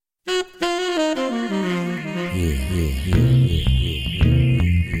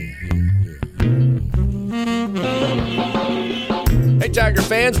Hey, Tiger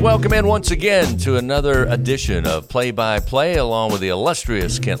fans, welcome in once again to another edition of Play-by-Play, along with the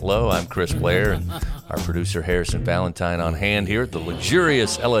illustrious Kent Lowe. I'm Chris Blair, and our producer Harrison Valentine on hand here at the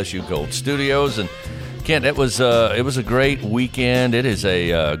luxurious LSU Gold Studios. And Kent, it was a great weekend. It is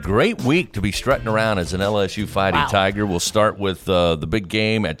a great week to be strutting around as an LSU Fighting Tiger. We'll start with the big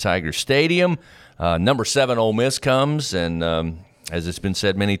game at Tiger Stadium. Number 7 Ole Miss comes, and as it's been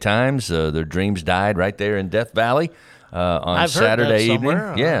said many times, their dreams died right there in Death Valley on Saturday evening.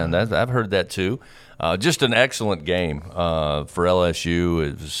 Yeah, and I've heard that too. Just an excellent game for LSU.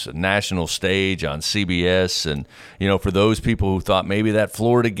 It was a national stage on CBS. And, you know, for those people who thought maybe that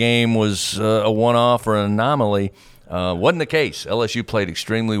Florida game was a one-off or an anomaly, wasn't the case. LSU played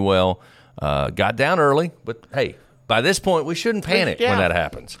extremely well, got down early, but, hey, by this point, we shouldn't panic when that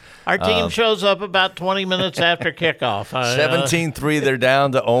happens. Our team shows up about 20 minutes after kickoff. 17-3, they're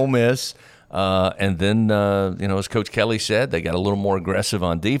down to Ole Miss. And then, as Coach Kelly said, they got a little more aggressive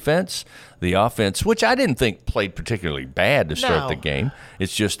on defense. The offense, which I didn't think played particularly bad to start the game.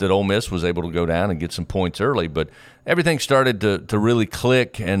 It's just that Ole Miss was able to go down and get some points early. But everything started to really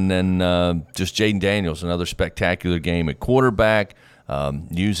click, and then just Jaden Daniels, another spectacular game at quarterback,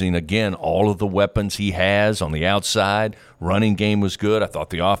 using, again, all of the weapons he has on the outside. Running game was good. I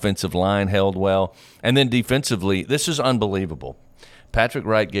thought the offensive line held well. And then defensively, this is unbelievable. Patrick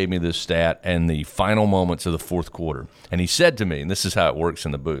Wright gave me this stat in the final moments of the fourth quarter. And he said to me, and this is how it works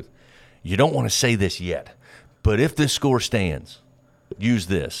in the booth, you don't want to say this yet, but if this score stands, use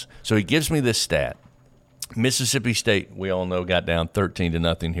this. So he gives me this stat. Mississippi State, we all know, got down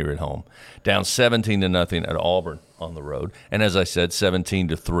 13-0 here at home, down 17-0 at Auburn on the road, and as I said,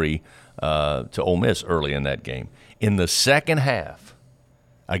 17-3 to Ole Miss early in that game. In the second half,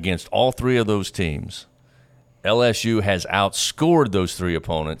 against all three of those teams, LSU has outscored those three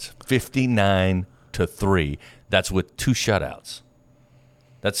opponents 59-3. That's with 2 shutouts.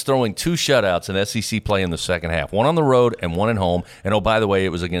 That's throwing 2 shutouts in SEC play in the second half, one on the road and one at home. And, oh, by the way, it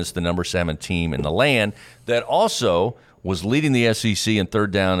was against the number 7 team in the land that also was leading the SEC in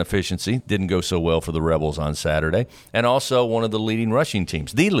third down efficiency. Didn't go so well for the Rebels on Saturday. And also one of the leading rushing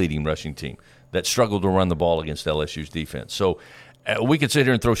teams, the leading rushing team, that struggled to run the ball against LSU's defense. So we could sit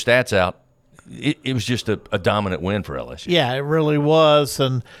here and throw stats out. It was just a dominant win for LSU. Yeah, it really was.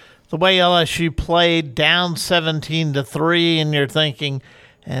 And the way LSU played down 17-3, and you're thinking,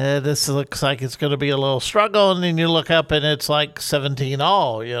 this looks like it's going to be a little struggle, and then you look up and it's like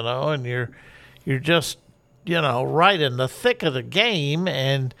 17-all, and you're just, right in the thick of the game,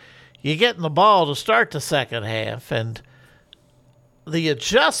 and you're getting the ball to start the second half. And the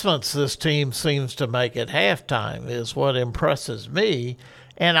adjustments this team seems to make at halftime is what impresses me.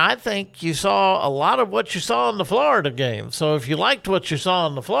 And I think you saw a lot of what you saw in the Florida game. So if you liked what you saw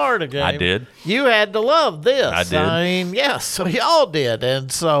in the Florida game, I did. You had to love this. I did. I mean, yes, so y'all did.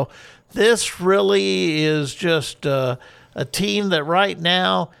 And so this really is just a team that right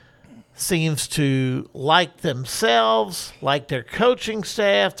now seems to like themselves, like their coaching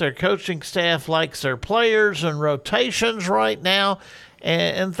staff. Their coaching staff likes their players and rotations right now.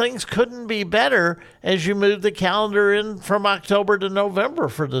 And things couldn't be better as you move the calendar in from October to November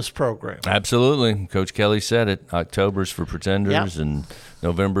for this program. Absolutely. Coach Kelly said it. October's for pretenders and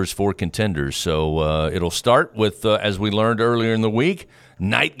November's for contenders. So it'll start with, as we learned earlier in the week,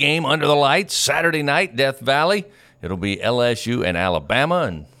 night game under the lights, Saturday night, Death Valley. It'll be LSU and Alabama,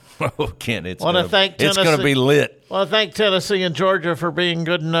 and Ken, it's going to be lit. Well, I thank Tennessee and Georgia for being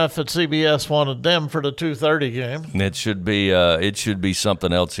good enough that CBS wanted them for the 2:30 game. It should be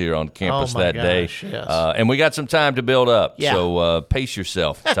something else here on campus that day. Yes. And we got some time to build up. Yeah. So pace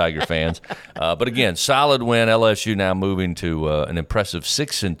yourself, Tiger fans. But again, solid win. LSU now moving to an impressive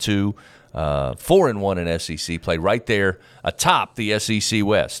 6-2. 4-1 in SEC play, right there atop the SEC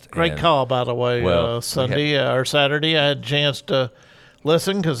West. Great call, by the way. Saturday, I had a chance to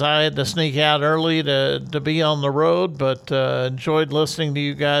listen because I had to sneak out early to be on the road, but enjoyed listening to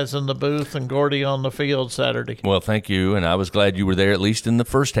you guys in the booth and Gordy on the field Saturday. Well, thank you, and I was glad you were there at least in the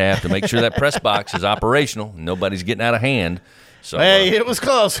first half to make sure that press box is operational. Nobody's getting out of hand. So, hey, it was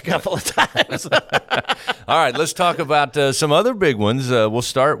close a couple of times. All right, let's talk about some other big ones. We'll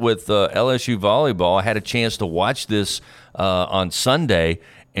start with LSU volleyball. I had a chance to watch this on Sunday,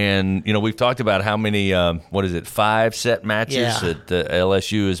 and, we've talked about how many, 5-set matches that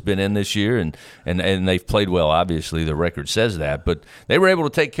LSU has been in this year, and they've played well, obviously. The record says that. But they were able to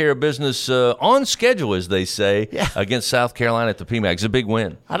take care of business on schedule, as they say, against South Carolina at the PMAC. It's a big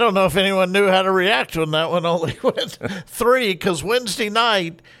win. I don't know if anyone knew how to react when that one only went 3, because Wednesday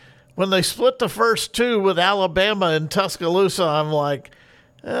night when they split the first two with Alabama and Tuscaloosa, I'm like,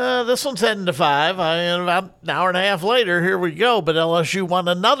 this one's heading to 5. About an hour and a half later, here we go. But LSU won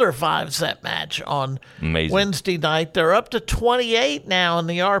another 5-set match on Wednesday night. They're up to 28 now in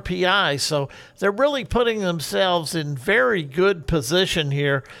the RPI, so they're really putting themselves in very good position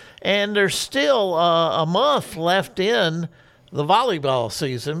here. And there's still a month left in the volleyball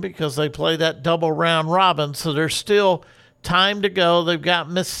season because they play that double round robin, so there's still time to go. They've got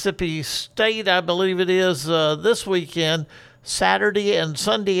Mississippi State, I believe it is, this weekend, Saturday and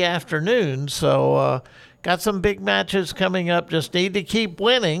Sunday afternoon. So got some big matches coming up. Just need to keep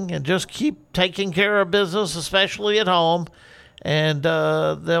winning and just keep taking care of business, especially at home. And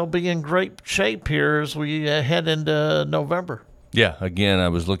they'll be in great shape here as we head into November. Yeah, again, I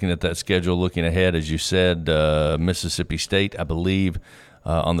was looking at that schedule, looking ahead, as you said, Mississippi State, I believe,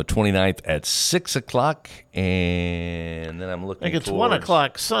 on the 29th at 6 o'clock. And then I'm looking I think it's 1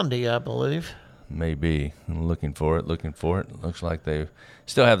 o'clock Sunday, I believe. Maybe. I'm looking for it. Looks like they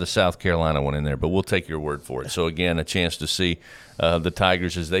still have the South Carolina one in there, but we'll take your word for it. So, again, a chance to see the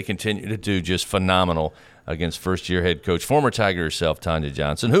Tigers as they continue to do just phenomenal against first-year head coach, former Tiger herself, Tanya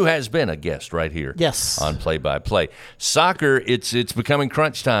Johnson, who has been a guest right here on Play-by-Play. Soccer, it's becoming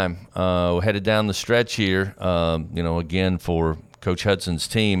crunch time. We're headed down the stretch here, again, for Coach Hudson's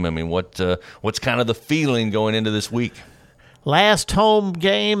team. I mean, what's kind of the feeling going into this week? Last home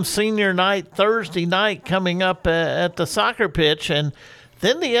game, senior night, Thursday night, coming up at the soccer pitch. And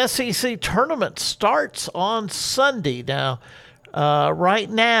then the SEC tournament starts on Sunday. Now, right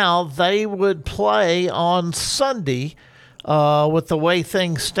now, they would play on Sunday with the way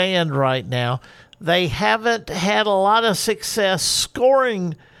things stand right now. They haven't had a lot of success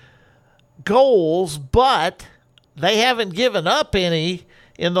scoring goals, but they haven't given up any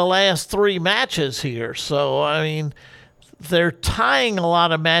in the last 3 matches here. So, I mean, they're tying a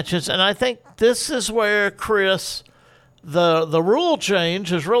lot of matches, and I think this is where, Chris, the rule change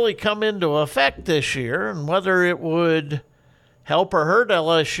has really come into effect this year, and whether it would help or hurt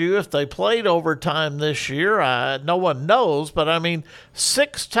LSU if they played overtime this year, no one knows, but I mean,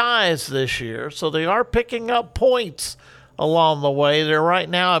 6 ties this year, so they are picking up points along the way. They're right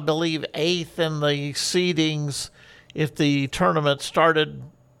now, I believe, 8th in the seedings if the tournament started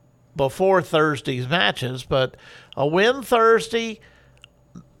before Thursday's matches, but a win Thursday,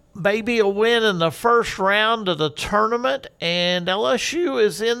 maybe a win in the first round of the tournament, and LSU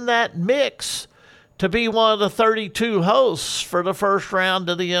is in that mix to be one of the 32 hosts for the first round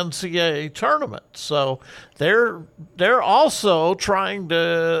of the NCAA tournament. So they're also trying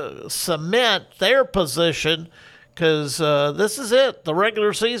to cement their position because this is it. The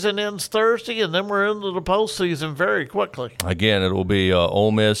regular season ends Thursday, and then we're into the postseason very quickly. Again, it will be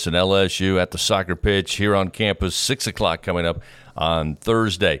Ole Miss and LSU at the soccer pitch here on campus, 6 o'clock coming up on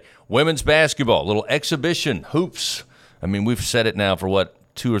Thursday. Women's basketball, little exhibition, hoops. I mean, we've said it now for,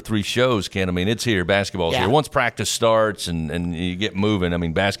 2 or 3 shows, Ken. I mean, it's here. Basketball's here. Once practice starts and you get moving, I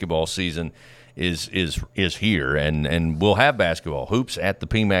mean, basketball season is here, and we'll have basketball hoops at the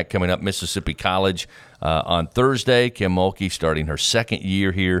PMAC coming up. Mississippi College on Thursday. Kim Mulkey starting her 2nd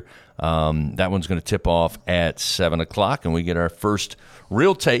year here. That one's going to tip off at 7 o'clock, and we get our first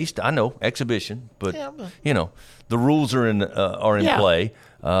real taste. I know, exhibition, but the rules are in play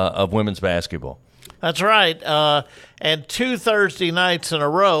of women's basketball. That's right. And 2 Thursday nights in a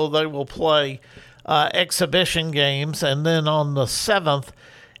row, they will play exhibition games, and then on the 7th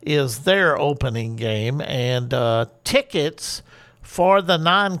is their opening game. And tickets for the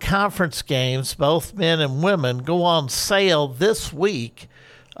non-conference games, both men and women, go on sale this week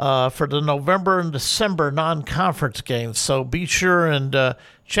for the November and December non-conference games. So be sure and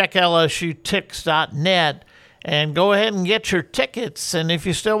check LSUTix.net and go ahead and get your tickets. And if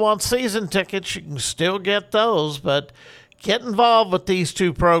you still want season tickets, you can still get those. But get involved with these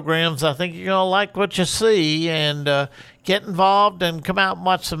 2 programs. I think you're going to like what you see, and get involved and come out and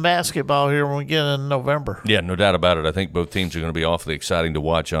watch some basketball here when we get in November. Yeah, no doubt about it. I think both teams are going to be awfully exciting to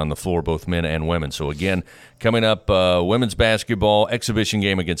watch on the floor, both men and women. So, again, coming up, women's basketball exhibition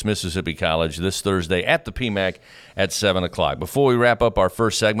game against Mississippi College this Thursday at the PMAC at 7 o'clock. Before we wrap up our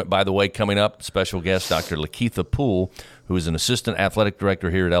first segment, by the way, coming up, special guest Dr. Lakeitha Poole, who is an assistant athletic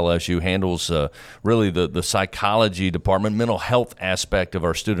director here at LSU, handles really the psychology department, mental health aspect of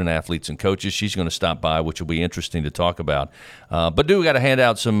our student athletes and coaches. She's going to stop by, which will be interesting to talk about. But we got to hand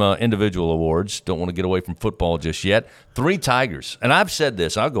out some individual awards. Don't want to get away from football just yet. 3 Tigers. And I've said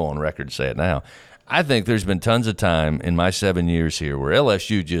this. I'll go on record and say it now. I think there's been tons of time in my 7 years here where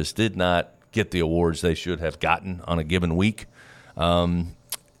LSU just did not get the awards they should have gotten on a given week.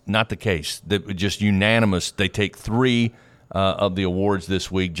 Not the case. Just unanimous. They take 3 of the awards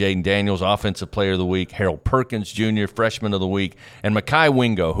this week. Jaden Daniels, Offensive Player of the Week. Harold Perkins Jr., Freshman of the Week. And Mekhi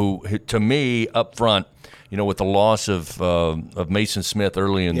Wingo, who to me, up front, with the loss of Mason Smith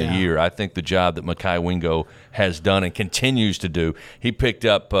early in the year, I think the job that Mekhi Wingo has done and continues to do, he picked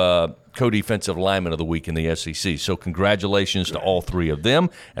up co-defensive lineman of the week in the SEC. So congratulations to all three of them,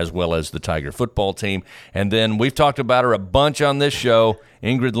 as well as the Tiger football team. And then we've talked about her a bunch on this show,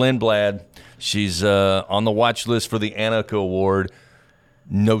 Ingrid Lindblad. She's on the watch list for the Annika Award.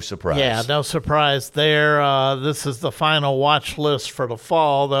 No surprise. Yeah, no surprise there. This is the final watch list for the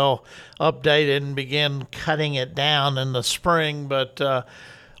fall. They'll update it and begin cutting it down in the spring. But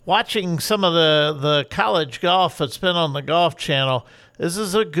watching some of the college golf that's been on the Golf Channel, this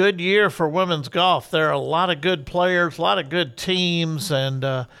is a good year for women's golf. There are a lot of good players, a lot of good teams, and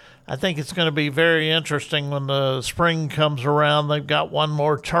I think it's going to be very interesting when the spring comes around. They've got one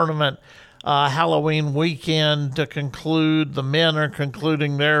more tournament Halloween weekend to conclude. The men are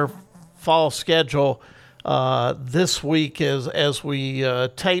concluding their fall schedule this week as we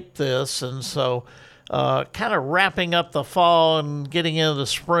tape this, and so kind of wrapping up the fall and getting into the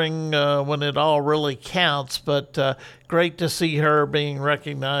spring when it all really counts. But great to see her being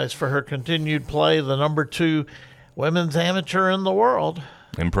recognized for her continued play, the number 2 women's amateur in the world.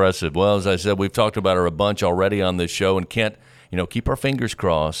 Impressive. Well, as I said, we've talked about her a bunch already on this show, and Kent, keep our fingers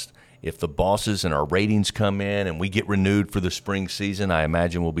crossed. If the bosses and our ratings come in and we get renewed for the spring season, I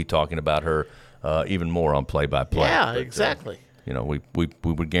imagine we'll be talking about her even more on play-by-play. Yeah, exactly. We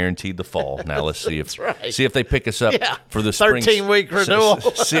were guaranteed the fall. Now let's see if right. see if they pick us up for the spring 13-week renewal.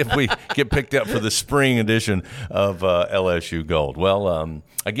 See if we get picked up for the spring edition of LSU Gold. Well,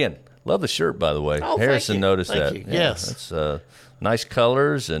 again, love the shirt, by the way. Oh, Harrison noticed thank that. You. Yes, that's nice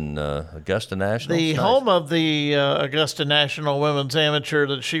colors and Augusta National. The home of the Augusta National Women's Amateur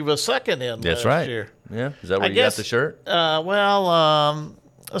that she was second in That's last right. year. Yeah, is that where you got the shirt?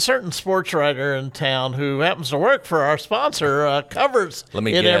 A certain sports writer in town who happens to work for our sponsor covers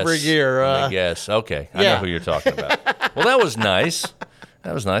it every year. Let me guess. Okay, I know who you're talking about. Well, that was nice.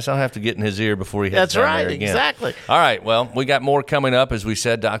 That was nice. I'll have to get in his ear before he heads down there again. That's right, exactly. All right, well, we got more coming up. As we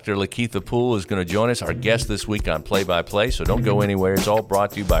said, Dr. Lakeitha Poole is going to join us, our guest this week on Play-by-Play, so don't go anywhere. It's all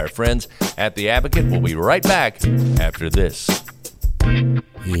brought to you by our friends at The Advocate. We'll be right back after this.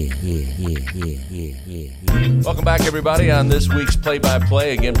 Welcome back, everybody, on this week's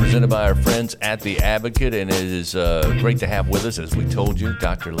Play-by-Play, again presented by our friends at The Advocate, and it is great to have with us, as we told you,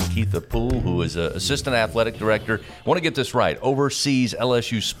 Dr. Lakeitha Poole, who is Assistant Athletic Director. I want to get this right, oversees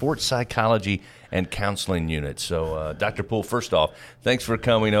LSU Sports Psychology and Counseling Unit. So, Dr. Poole, first off, thanks for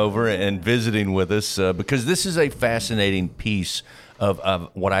coming over and visiting with us, because this is a fascinating piece of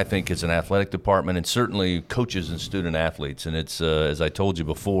what I think is an athletic department, and certainly coaches and student athletes. And it's, as I told you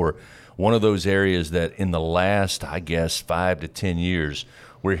before, one of those areas that in the last, 5 to 10 years,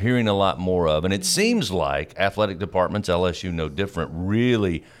 we're hearing a lot more of. And it seems like athletic departments, LSU no different,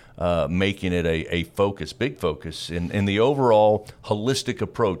 really making it a focus, big focus in the overall holistic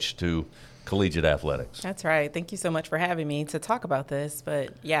approach to collegiate athletics. That's right. Thank you so much for having me to talk about this.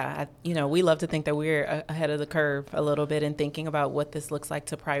 But yeah, we love to think that we're ahead of the curve a little bit in thinking about what this looks like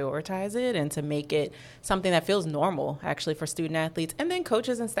to prioritize it and to make it something that feels normal actually for student athletes and then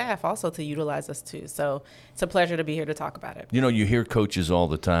coaches and staff also to utilize us too. So it's a pleasure to be here to talk about it. You hear coaches all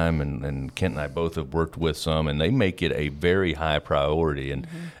the time, and Kent and I both have worked with some, and they make it a very high priority. And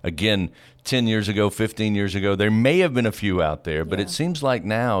again, 10 years ago, 15 years ago, there may have been a few out there, but it seems like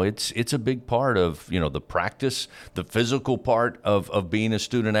now it's a big part of, the practice, the physical part of being a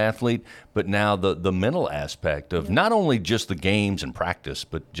student athlete, but now the mental aspect of not only just the games and practice,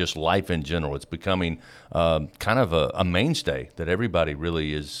 but just life in general. It's becoming kind of a mainstay that everybody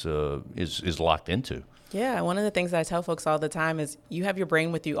really is locked into. Yeah, one of the things that I tell folks all the time is you have your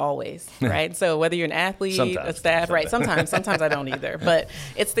brain with you always, right? So whether you're an athlete, a staff, right? Sometimes I don't either. But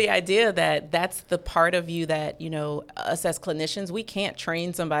it's the idea that that's the part of you that, us as clinicians, we can't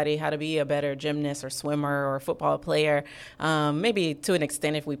train somebody how to be a better gymnast or swimmer or football player. Maybe to an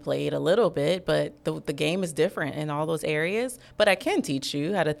extent if we played a little bit, but the game is different in all those areas. But I can teach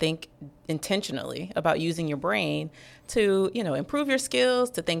you how to think intentionally about using your brain to, improve your skills,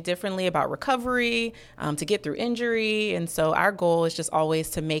 to think differently about recovery, to get through injury. And so our goal is just always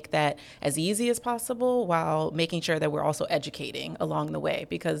to make that as easy as possible while making sure that we're also educating along the way,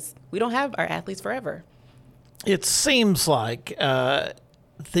 because we don't have our athletes forever. It seems like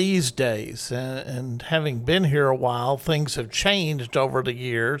these days, and having been here a while, things have changed over the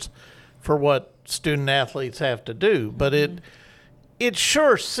years for what student athletes have to do. But it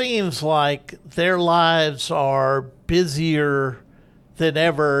sure seems like their lives are busier than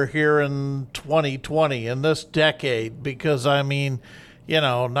ever here in 2020, in this decade, because, I mean,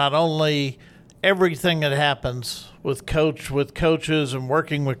 not only everything that happens with coaches and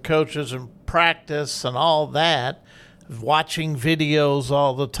working with coaches and practice and all that, watching videos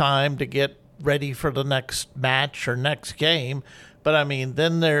all the time to get ready for the next match or next game. But, I mean,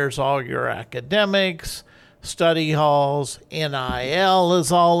 then there's all your academics, study halls, NIL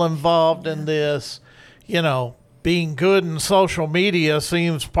is all involved in this. Being good in social media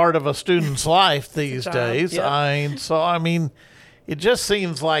seems part of a student's life these days. Yep. It just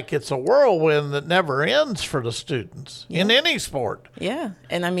seems like it's a whirlwind that never ends for the students in any sport. Yeah.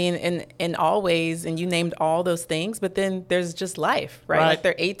 And in all ways, and you named all those things, but then there's just life, right? Like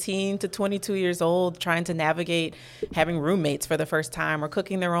they're 18 to 22 years old trying to navigate having roommates for the first time or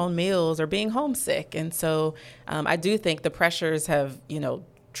cooking their own meals or being homesick. And so I do think the pressures have,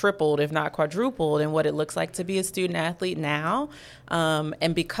 tripled, if not quadrupled, in what it looks like to be a student athlete now.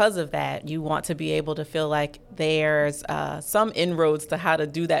 And because of that, you want to be able to feel like there's some inroads to how to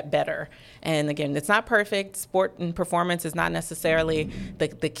do that better. And again, it's not perfect. Sport and performance is not necessarily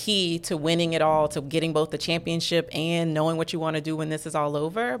the key to winning it all, to getting both the championship and knowing what you want to do when this is all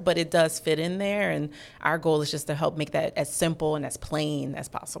over, but it does fit in there. And our goal is just to help make that as simple and as plain as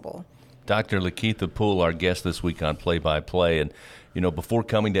possible. Dr. Lakeitha Poole, our guest this week on Play by Play. And, before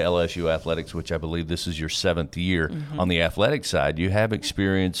coming to LSU Athletics, which I believe this is your 7th year on the athletic side, you have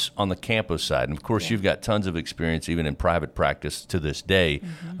experience on the campus side. And, of course, you've got tons of experience even in private practice to this day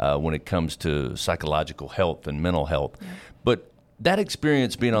when it comes to psychological health and mental health. Yeah. But that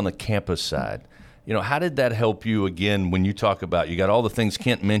experience being on the campus side, how did that help you, again, when you talk about, you got all the things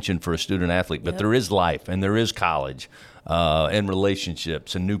Kent mentioned for a student athlete, but there is life and there is college and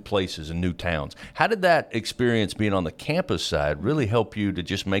relationships and new places and new towns. How did that experience being on the campus side really help you to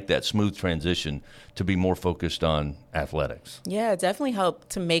just make that smooth transition to be more focused on athletics? Yeah, it definitely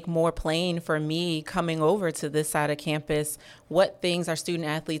helped to make more plain for me coming over to this side of campus what things our student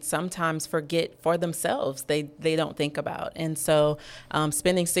athletes sometimes forget for themselves they don't think about. And so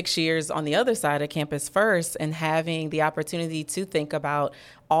spending 6 years on the other side of campus first and having the opportunity to think about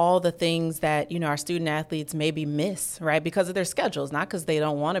all the things that, our student athletes maybe miss, right? Because of their schedules, not because they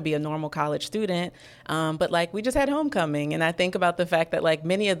don't want to be a normal college student. But like we just had homecoming. And I think about the fact that like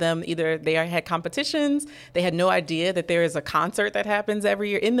many of them, either they had competitions, they had no idea that there is a concert that happens every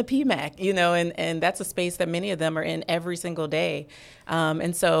year in the PMAC, and that's a space that many of them are in every single day.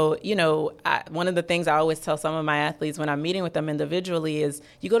 And so, one of the things I always tell some of my athletes when I'm meeting with them individually is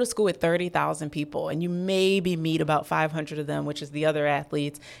you go to school with 30,000 people and you maybe meet about 500 of them, which is the other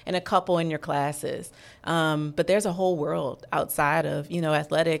athletes, and a couple in your classes. But there's a whole world outside of,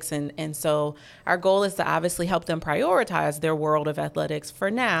 athletics. And so our goal is to obviously help them prioritize their world of athletics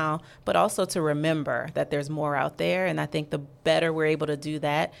for now, but also to remember that there's more out there. And I think the better we're able to do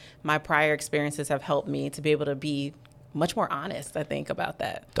that, my prior experiences have helped me to be able to be much more honest, I think, about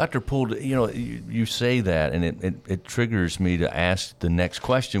that. Dr. Poole, you say that, and it triggers me to ask the next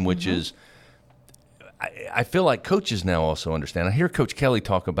question, which is, I feel like coaches now also understand. I hear Coach Kelly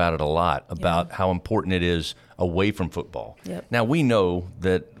talk about it a lot, about how important it is away from football. Yep. Now, we know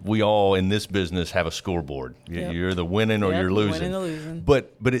that we all in this business have a scoreboard. You're either winning or you're losing. Winning or losing.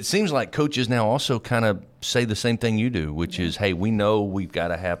 But it seems like coaches now also kind of say the same thing you do, which is, hey, we know we've got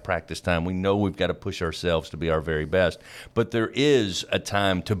to have practice time. We know we've got to push ourselves to be our very best. But there is a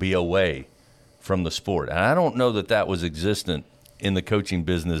time to be away from the sport. And I don't know that was existent in the coaching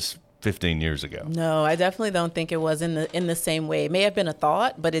business 15 years ago. No, I definitely don't think it was in the same way. It may have been a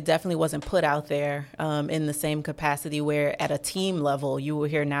thought, but it definitely wasn't put out there in the same capacity where at a team level, you will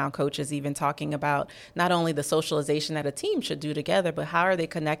hear now coaches even talking about not only the socialization that a team should do together, but how are they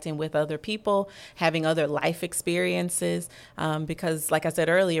connecting with other people, having other life experiences, because like I said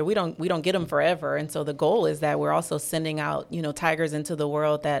earlier, we don't get them forever. And so the goal is that we're also sending out, tigers into the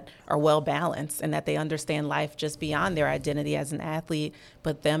world that are well balanced and that they understand life just beyond their identity as an athlete,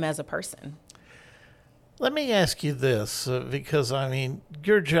 but them as a person. Let me ask you this, because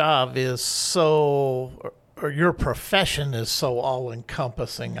your job is or your profession is so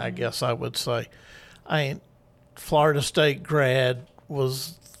all-encompassing, I guess I would say. Florida State grad,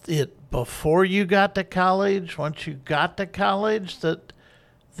 was it before you got to college, once you got to college, that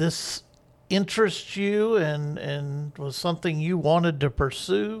this interests you and was something you wanted to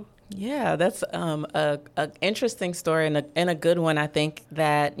pursue? Yeah, that's a interesting story and a good one. I think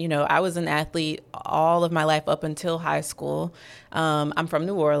that, I was an athlete all of my life up until high school. I'm from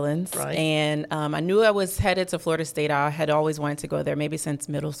New Orleans, and I knew I was headed to Florida State. I had always wanted to go there, maybe since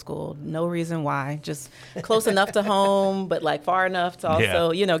middle school. No reason why. Just close enough to home, but like far enough to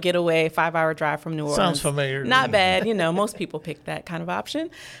also, get away. 5-hour drive from New Orleans. Sounds familiar. Not bad. Most people pick that kind of option.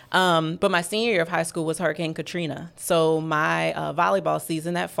 But my senior year of high school was Hurricane Katrina. So my volleyball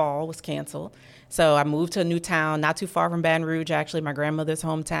season that fall was canceled. So I moved to a new town, not too far from Baton Rouge, actually, my grandmother's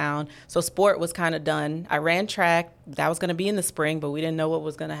hometown. So sport was kind of done. I ran track. That was going to be in the spring, but we didn't know what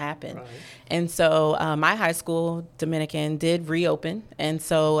was going to happen. Right. And so my high school, Dominican, did reopen. And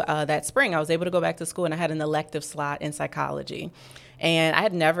so that spring, I was able to go back to school, and I had an elective slot in psychology. And I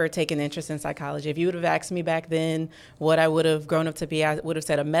had never taken interest in psychology. If you would have asked me back then what I would have grown up to be, I would have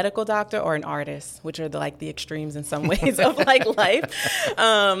said a medical doctor or an artist, which are the extremes in some ways of life.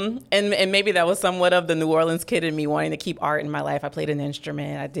 And maybe that was somewhat of the New Orleans kid in me wanting to keep art in my life. I played an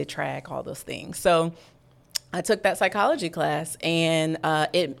instrument, I did track, all those things. So I took that psychology class, and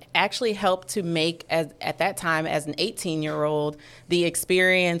it actually helped to make, at that time, as an 18-year-old, the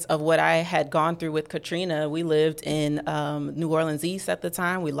experience of what I had gone through with Katrina. We lived in New Orleans East at the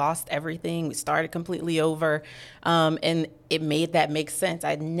time. We lost everything. We started completely over, and it made that make sense.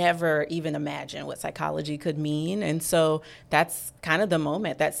 I'd never even imagined what psychology could mean, and so that's kind of the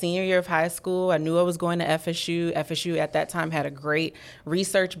moment. That senior year of high school, I knew I was going to FSU. FSU at that time had a great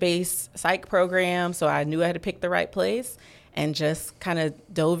research-based psych program, so I knew I had to pick the right place, and just kind of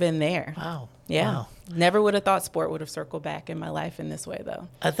dove in there. Wow. Yeah. Wow. Never would have thought sport would have circled back in my life in this way, though.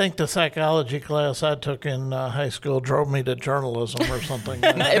 I think the psychology class I took in high school drove me to journalism or something.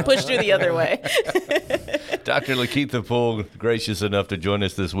 It pushed you the other way. Dr. Lakeitha Poole, gracious enough to join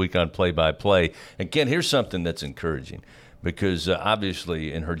us this week on Play by Play. And Ken, here's something that's encouraging, because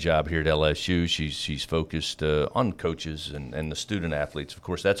obviously in her job here at LSU, she's focused on coaches and the student athletes. Of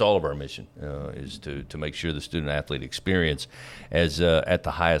course, that's all of our mission, is to make sure the student athlete experience as at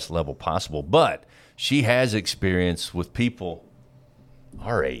the highest level possible. But she has experience with people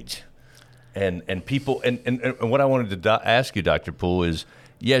our age, and people. And what I wanted to ask you, Dr. Poole, is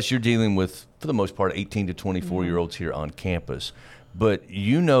yes, you're dealing with, for the most part, 18 to 24-year-olds here on campus, but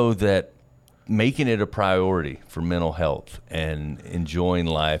you know that making it a priority for mental health and enjoying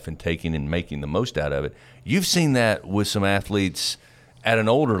life and taking and making the most out of it, you've seen that with some athletes at an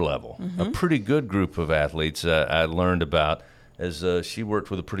older level. A pretty good group of athletes I learned about as she worked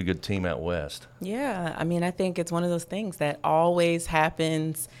with a pretty good team out west. Yeah, I mean, I think it's one of those things that always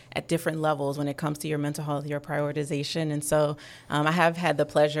happens at different levels when it comes to your mental health, your prioritization. And so I have had the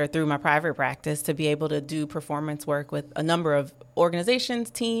pleasure through my private practice to be able to do performance work with a number of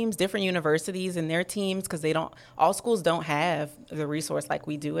organizations, teams, different universities and their teams, because all schools don't have the resource like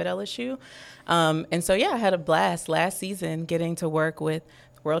we do at LSU. And so, yeah, I had a blast last season getting to work with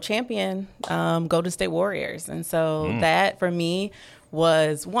world champion Golden State Warriors. And so that for me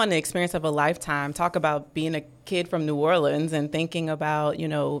was the experience of a lifetime. Talk about being a kid from New Orleans and thinking about,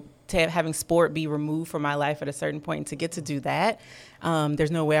 having sport be removed from my life at a certain point, and to get to do that. There's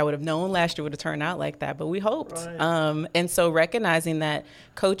no way I would have known last year would have turned out like that, but we hoped. Right. And so recognizing that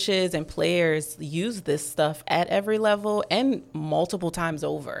coaches and players use this stuff at every level and multiple times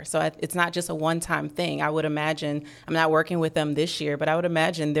over. So it's not just a one-time thing. I would imagine, I'm not working with them this year, but I would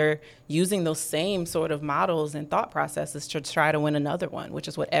imagine they're using those same sort of models and thought processes to try to win another one, which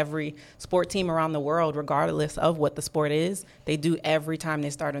is what every sport team around the world, regardless of what the sport is, they do every time they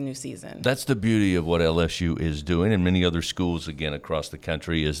start a new season. That's the beauty of what LSU is doing, and many other schools, again, across the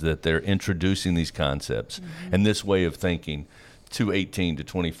country, is that they're introducing these concepts and this way of thinking to 18 to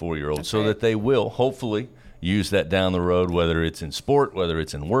 24-year-olds so that they will hopefully use that down the road, whether it's in sport, whether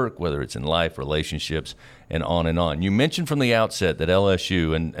it's in work, whether it's in life, relationships, and on and on. You mentioned from the outset that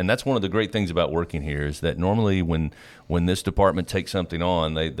LSU, and that's one of the great things about working here, is that normally when this department takes something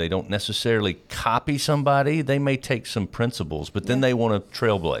on, they don't necessarily copy somebody. They may take some principles, but then they want to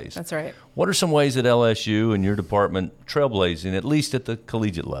trailblaze. That's right. What are some ways that LSU and your department trailblazing, at least at the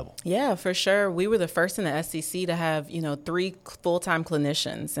collegiate level? Yeah, for sure. We were the first in the SEC to have, 3 full-time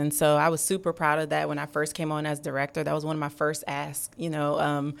clinicians. And so I was super proud of that when I first came on as director. That was one of my first asks.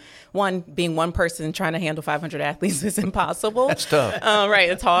 Being one person trying to handle 500 athletes is impossible. That's tough. Right.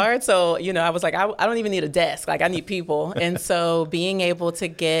 It's hard. So, I was like, I don't even need a desk. Like, I need people. And so being able to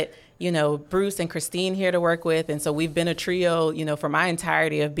get Bruce and Christine here to work with. And so we've been a trio, for my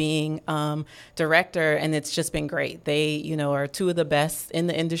entirety of being director, and it's just been great. They, are two of the best in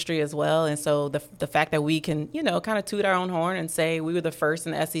the industry as well. And so the fact that we can, kind of toot our own horn and say we were the first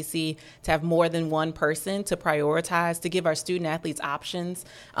in the SEC to have more than one person to prioritize, to give our student athletes options.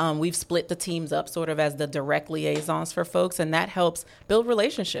 We've split the teams up sort of as the direct liaisons for folks, and that helps build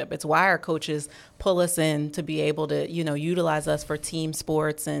relationship. It's why our coaches pull us in to be able to, utilize us for team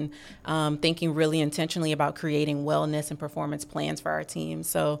sports and thinking really intentionally about creating wellness and performance plans for our teams.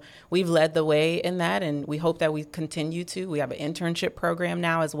 So we've led the way in that, and we hope that we continue to. We have an internship program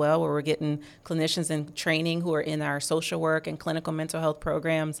now as well, where we're getting clinicians in training who are in our social work and clinical mental health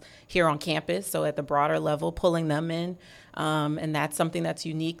programs here on campus. So at the broader level, pulling them in. And that's something that's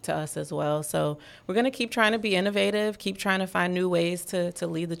unique to us as well. So we're going to keep trying to be innovative, keep trying to find new ways to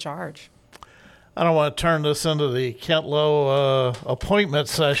lead the charge. I don't want to turn this into the Kent Lowe appointment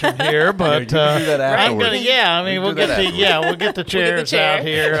session here, but do that afterwards. We'll get the chairs out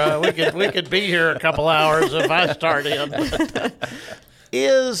here. We could be here a couple hours if I start in.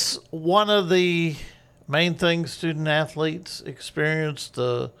 Is one of the main things student athletes experience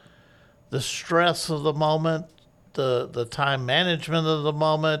the stress of the moment, the time management of the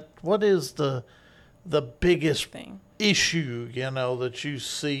moment? What is the biggest issue that you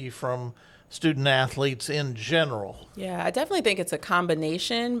see from student athletes in general? Yeah, I definitely think it's a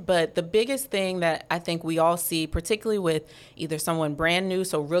combination, but the biggest thing that I think we all see, particularly with either someone brand new,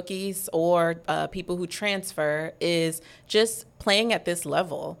 so rookies, or people who transfer, is just playing at this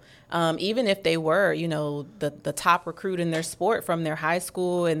level. Even if they were, the top recruit in their sport from their high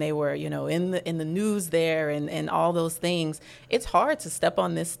school, and they were, in the news there and all those things, it's hard to step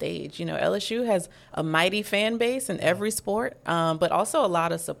on this stage. LSU has a mighty fan base in every sport, but also a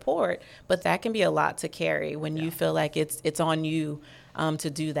lot of support. But that can be a lot to carry when you feel like it's on you to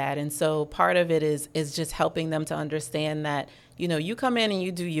do that. And so part of it is just helping them to understand that, you come in and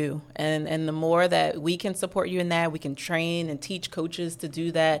you do you. And the more that we can support you in that, we can train and teach coaches to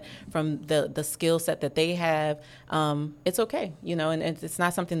do that from the skill set that they have, it's okay, and it's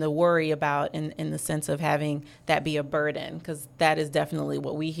not something to worry about in the sense of having that be a burden, because that is definitely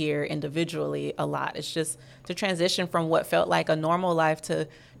what we hear individually a lot. It's just to transition from what felt like a normal life to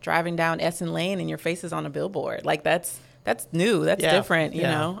driving down Essen Lane and your face is on a billboard. Like that's new. That's different, you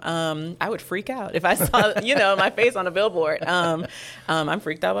know. I would freak out if I saw, my face on a billboard. I'm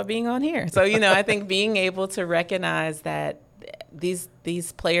freaked out by being on here. So, I think being able to recognize that these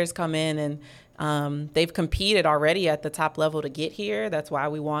players come in and they've competed already at the top level to get here. That's why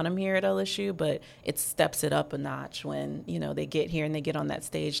we want them here at LSU. But it steps it up a notch when, they get here and they get on that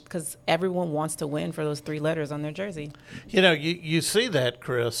stage, because everyone wants to win for those 3 letters on their jersey. You see that,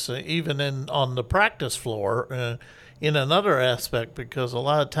 Chris, even on the practice floor, in another aspect, because a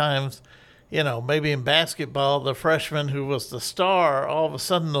lot of times, maybe in basketball, the freshman who was the star, all of a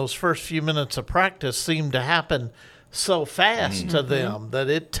sudden those first few minutes of practice seem to happen so fast to them that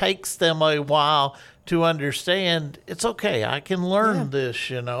it takes them a while to understand it's okay. I can learn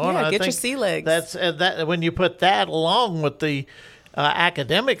this, and I get think your sea legs. That's that when you put that along with the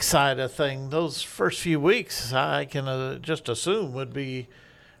academic side of things, those first few weeks I can just assume would be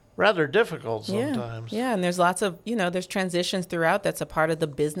rather difficult sometimes. Yeah, and there's lots of, there's transitions throughout. That's a part of the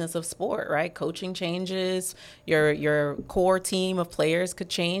business of sport, right? Coaching changes, your core team of players could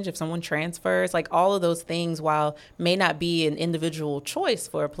change if someone transfers. Like all of those things, while may not be an individual choice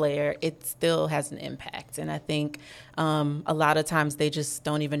for a player, it still has an impact. And I think a lot of times they just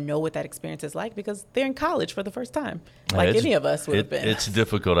don't even know what that experience is like because they're in college for the first time, like any of us would have been. It's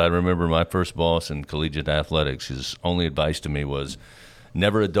difficult. I remember my first boss in collegiate athletics, his only advice to me was,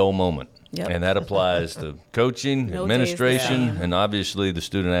 never a dull moment. Yep. And that applies to coaching, administration, and obviously the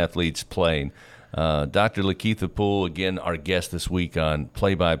student athletes playing. Dr. Lakeitha Poole, again, our guest this week on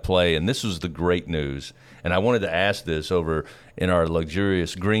Play-by-Play, and this was the great news. And I wanted to ask this over in our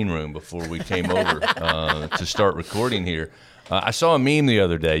luxurious green room before we came over to start recording here. I saw a meme the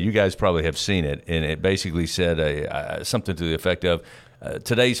other day. You guys probably have seen it, and it basically said something to the effect of,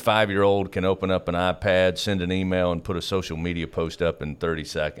 today's 5-year-old can open up an iPad, send an email, and put a social media post up in 30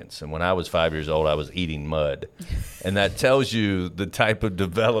 seconds. And when I was 5 years old, I was eating mud. And that tells you the type of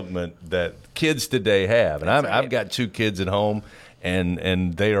development that kids today have. And I've got 2 kids at home,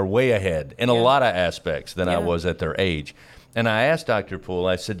 and they are way ahead in a lot of aspects than I was at their age. And I asked Dr. Poole,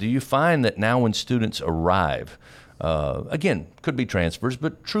 I said, do you find that now when students arrive, again, could be transfers,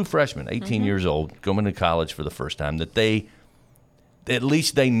 but true freshmen, 18 years old, going to college for the first time, that at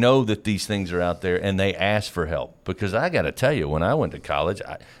least they know that these things are out there and they ask for help? Because I got to tell you, when I went to college,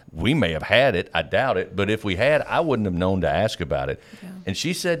 we may have had it. I doubt it. But if we had, I wouldn't have known to ask about it. Yeah. And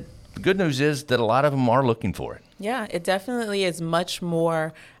she said the good news is that a lot of them are looking for it. Yeah, it definitely is much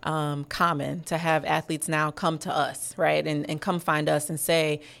more common to have athletes now come to us, right, and come find us and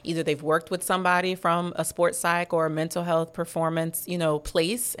say either they've worked with somebody from a sports psych or a mental health performance,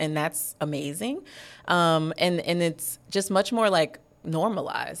 place, and that's amazing. And it's just much more like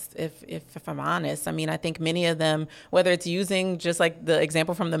normalized, if I'm honest. I mean, I think many of them, whether it's using just like the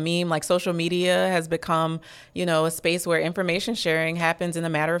example from the meme, like social media has become, a space where information sharing happens in a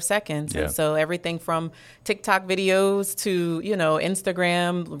matter of seconds. Yeah. And so everything from TikTok videos to,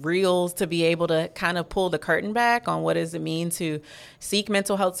 Instagram Reels to be able to kind of pull the curtain back on what does it mean to seek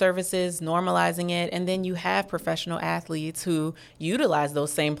mental health services, normalizing it. And then you have professional athletes who utilize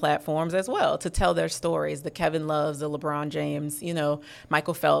those same platforms as well to tell their stories, the Kevin Loves, the LeBron James,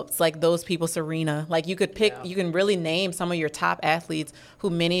 Michael Phelps, like those people, Serena, like you could pick, you can really name some of your top athletes who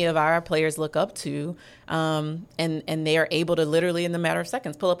many of our players look up to. And they are able to literally in the matter of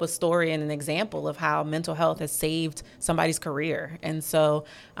seconds pull up a story and an example of how mental health has saved somebody's career. And so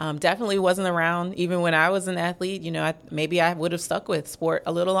definitely wasn't around even when I was an athlete. Maybe I would have stuck with sport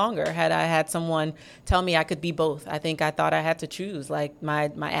a little longer had I had someone tell me I could be both. I think I thought I had to choose. Like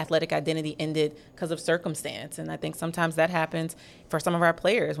my athletic identity ended because of circumstance. And I think sometimes that happens for some of our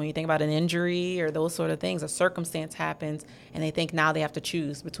players. When you think about an injury or those sort of things, a circumstance happens and they think now they have to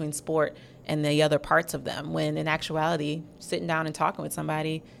choose between sport and the other parts of them, when in actuality, sitting down and talking with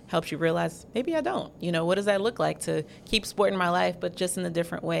somebody helps you realize maybe I don't. What does that look like to keep sport in my life, but just in a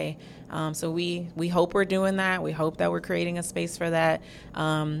different way? So we hope we're doing that. We hope that we're creating a space for that.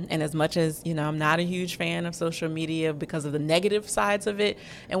 And as much as, I'm not a huge fan of social media because of the negative sides of it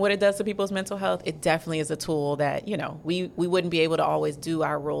and what it does to people's mental health, it definitely is a tool that, we wouldn't be able to always do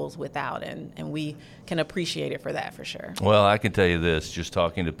our roles without. And we can appreciate it for that, for sure. Well, I can tell you this, just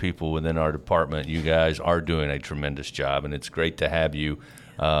talking to people within our department, you guys are doing a tremendous job, and it's great to have you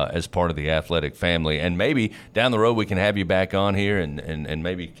as part of the athletic family. And maybe down the road we can have you back on here, and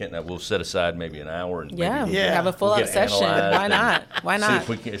maybe Kent, we'll set aside maybe an hour and have a full-out session. Why not? Why not?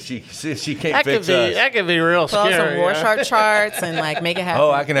 See if she can't fix us. That could be real scary. Pull some Rorschach charts and make it happen.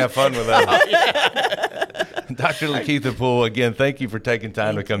 Oh, I can have fun with that. Dr. Lakeitha Poole, again, thank you for taking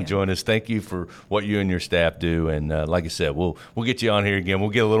time to come join us. Thank you for what you and your staff do. And like I said, we'll get you on here again. We'll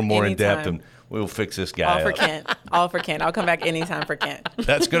get a little more in depth, and we'll fix this guy All for Kent. All for Kent. I'll come back anytime for Kent.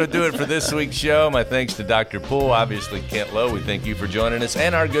 That's going to do it for this week's show. My thanks to Dr. Poole, obviously Kent Lowe. We thank you for joining us,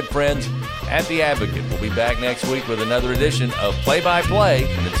 and our good friends at The Advocate. We'll be back next week with another edition of Play by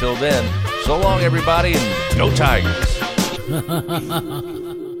Play. And until then, so long, everybody, and go Tigers.